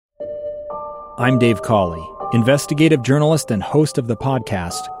I'm Dave Cawley, investigative journalist and host of the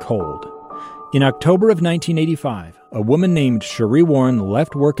podcast Cold. In October of 1985, a woman named Sheree Warren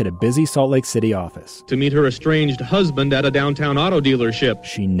left work at a busy Salt Lake City office to meet her estranged husband at a downtown auto dealership.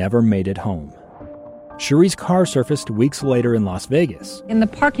 She never made it home. Sheree's car surfaced weeks later in Las Vegas. In the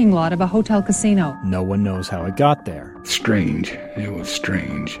parking lot of a hotel casino. No one knows how it got there. Strange. It was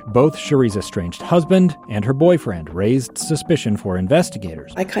strange. Both Sheree's estranged husband and her boyfriend raised suspicion for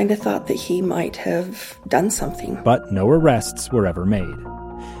investigators. I kind of thought that he might have done something. But no arrests were ever made.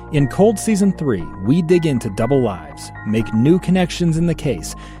 In Cold Season 3, we dig into double lives, make new connections in the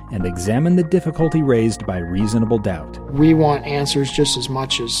case, and examine the difficulty raised by reasonable doubt. We want answers just as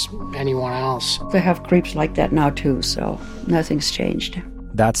much as anyone else. They have creeps like that now too, so nothing's changed.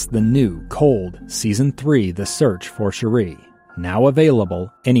 That's the new Cold Season 3, The Search for Sheree, now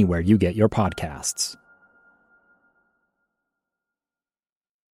available anywhere you get your podcasts.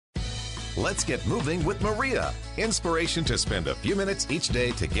 Let's get moving with Maria. Inspiration to spend a few minutes each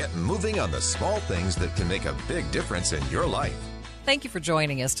day to get moving on the small things that can make a big difference in your life. Thank you for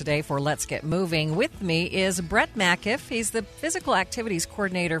joining us today for Let's Get Moving. With me is Brett Makiff. He's the Physical Activities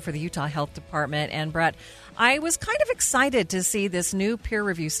Coordinator for the Utah Health Department. And Brett, I was kind of excited to see this new peer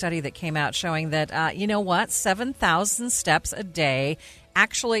review study that came out showing that, 7,000 steps a day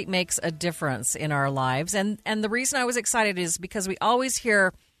actually makes a difference in our lives. And the reason I was excited is because we always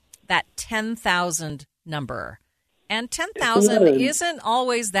hear that 10,000 number. And 10,000 isn't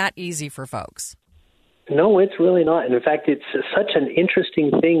always that easy for folks. No, it's really not. And in fact, it's such an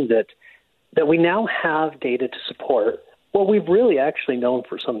interesting thing that we now have data to support what we've really actually known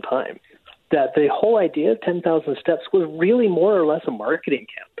for some time, that the whole idea of 10,000 steps was really more or less a marketing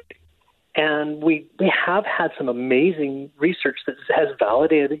campaign. And we have had some amazing research that has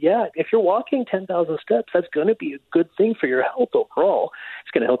validated that, if you're walking 10,000 steps, that's going to be a good thing for your health overall.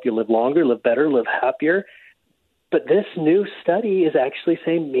 It's going to help you live longer, live better, live happier. But this new study is actually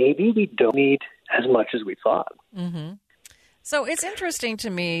saying maybe we don't need as much as we thought. Mm-hmm. So it's interesting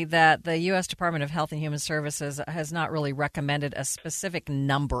to me that the U.S. Department of Health and Human Services has not really recommended a specific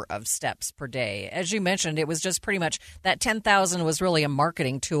number of steps per day. As you mentioned, it was just pretty much that 10,000 was really a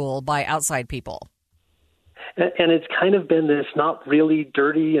marketing tool by outside people. And it's kind of been this not really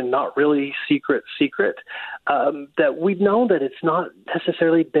dirty and not really secret, that we've known that it's not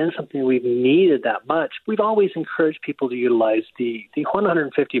necessarily been something we've needed that much. We've always encouraged people to utilize the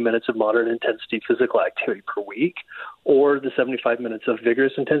 150 minutes of moderate intensity physical activity per week or the 75 minutes of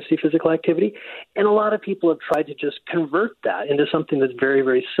vigorous intensity physical activity. And a lot of people have tried to just convert that into something that's very,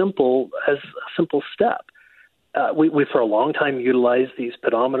 very simple as a simple step. We for a long time utilized these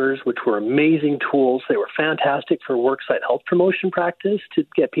pedometers, which were amazing tools. They were fantastic for worksite health promotion practice to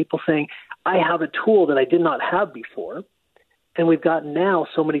get people saying, I have a tool that I did not have before. And we've got now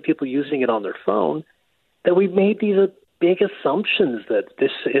so many people using it on their phone that we've made these big assumptions that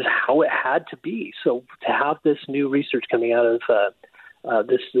this is how it had to be. So to have this new research coming out of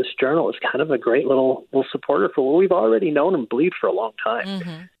this journal is kind of a great little supporter for what we've already known and believed for a long time.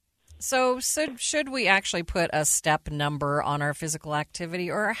 Mm-hmm. So should we actually put a step number on our physical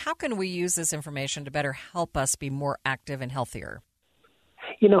activity, or how can we use this information to better help us be more active and healthier?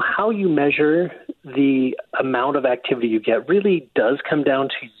 You know, how you measure the amount of activity you get really does come down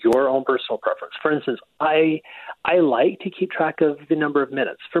to your own personal preference. For instance, I like to keep track of the number of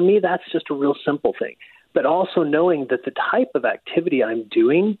minutes. For me, that's just a real simple thing. But also knowing that the type of activity I'm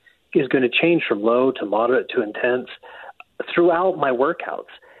doing is going to change from low to moderate to intense throughout my workouts.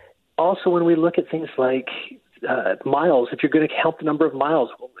 Also, when we look at things like miles, if you're going to count the number of miles,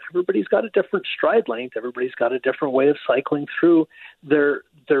 well, everybody's got a different stride length. Everybody's got a different way of cycling through their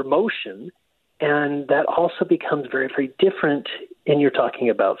motion. And that also becomes very, very different when you're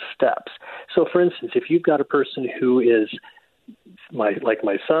talking about steps. So, for instance, if you've got a person who is like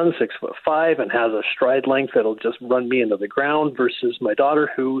my son, 6'5", and has a stride length that'll just run me into the ground versus my daughter,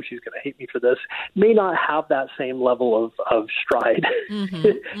 who, she's going to hate me for this, may not have that same level of stride.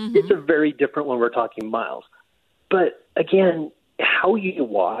 Mm-hmm. It's a very different when we're talking miles. But again, how you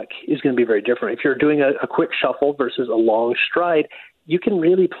walk is going to be very different. If you're doing a quick shuffle versus a long stride, you can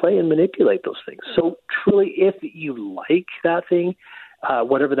really play and manipulate those things. So truly, if you like that thing,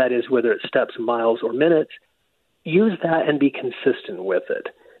 whatever that is, whether it's steps, miles, or minutes, use that and be consistent with it.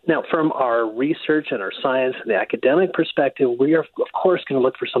 Now, from our research and our science and the academic perspective, we are, of course, going to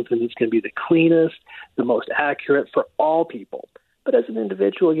look for something that's going to be the cleanest, the most accurate for all people. But as an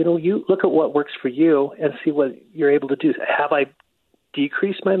individual, you look at what works for you and see what you're able to do. Have I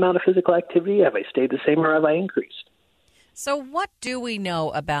decreased my amount of physical activity? Have I stayed the same, or have I increased? So what do we know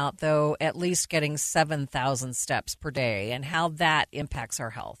about, though, at least getting 7,000 steps per day and how that impacts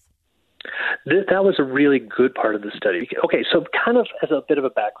our health? That was a really good part of the study. Okay, so kind of as a bit of a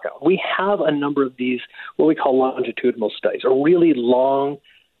background, we have a number of these, what we call longitudinal studies, or really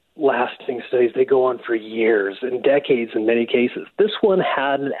long-lasting studies. They go on for years and decades in many cases. This one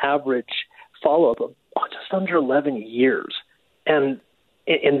had an average follow-up of just under 11 years. And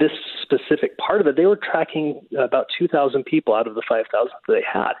in this specific part of it, they were tracking about 2,000 people out of the 5,000 that they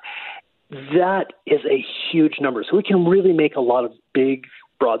had. That is a huge number. So we can really make a lot of big,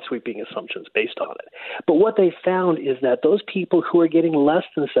 broad sweeping assumptions based on it. But what they found is that those people who are getting less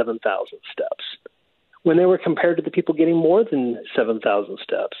than 7,000 steps, when they were compared to the people getting more than 7,000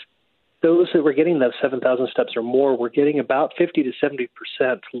 steps, those that were getting those 7,000 steps or more were getting about 50 to 70%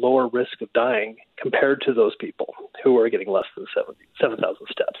 lower risk of dying compared to those people who are getting less than 7,000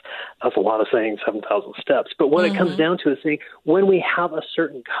 steps. That's a lot of saying 7,000 steps. But what it comes down to is saying when we have a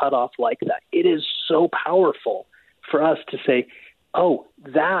certain cutoff like that, it is so powerful for us to say, oh,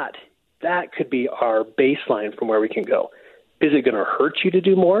 that could be our baseline from where we can go. Is it going to hurt you to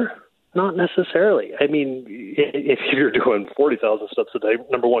do more? Not necessarily. I mean, if you're doing 40,000 steps a day,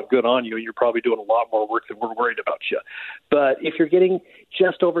 number one, good on you. You're probably doing a lot more work than we're worried about you. But if you're getting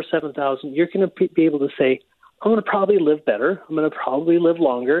just over 7,000, you're going to be able to say, I'm going to probably live better. I'm going to probably live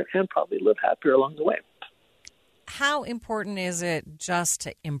longer and probably live happier along the way. How important is it just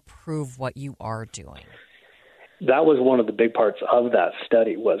to improve what you are doing? That was one of the big parts of that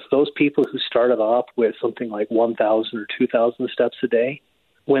study was those people who started off with something like 1,000 or 2,000 steps a day,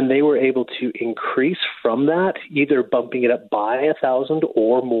 when they were able to increase from that, either bumping it up by 1,000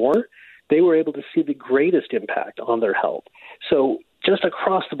 or more, they were able to see the greatest impact on their health. So just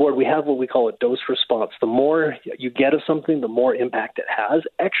across the board, we have what we call a dose response. The more you get of something, the more impact it has.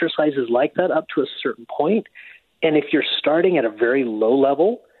 Exercise is like that up to a certain point. And if you're starting at a very low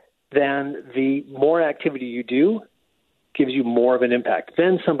level, then the more activity you do gives you more of an impact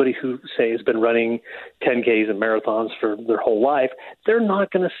than somebody who, say, has been running 10Ks and marathons for their whole life. They're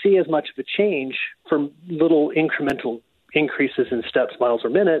not going to see as much of a change from little incremental increases in steps, miles, or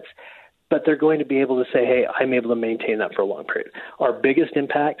minutes, but they're going to be able to say, hey, I'm able to maintain that for a long period. Our biggest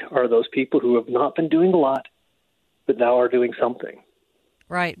impact are those people who have not been doing a lot, but now are doing something.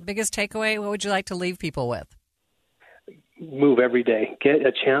 Right. Biggest takeaway, what would you like to leave people with? Move every day. Get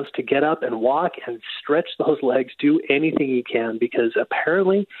a chance to get up and walk and stretch those legs. Do anything you can, because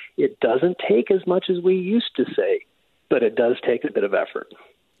apparently it doesn't take as much as we used to say, but it does take a bit of effort.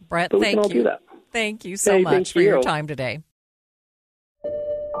 Brett, but we thank can all you. Do that. Thank you so much for your time today.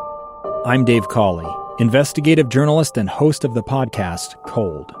 I'm Dave Cawley, investigative journalist and host of the podcast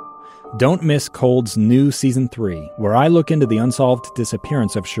Cold. Don't miss Cold's new Season 3, where I look into the unsolved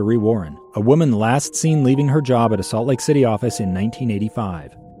disappearance of Sheree Warren, a woman last seen leaving her job at a Salt Lake City office in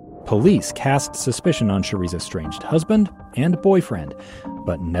 1985. Police cast suspicion on Sheree's estranged husband and boyfriend,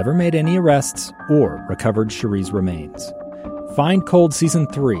 but never made any arrests or recovered Sheree's remains. Find Cold Season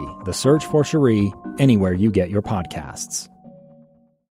 3, The Search for Sheree, anywhere you get your podcasts.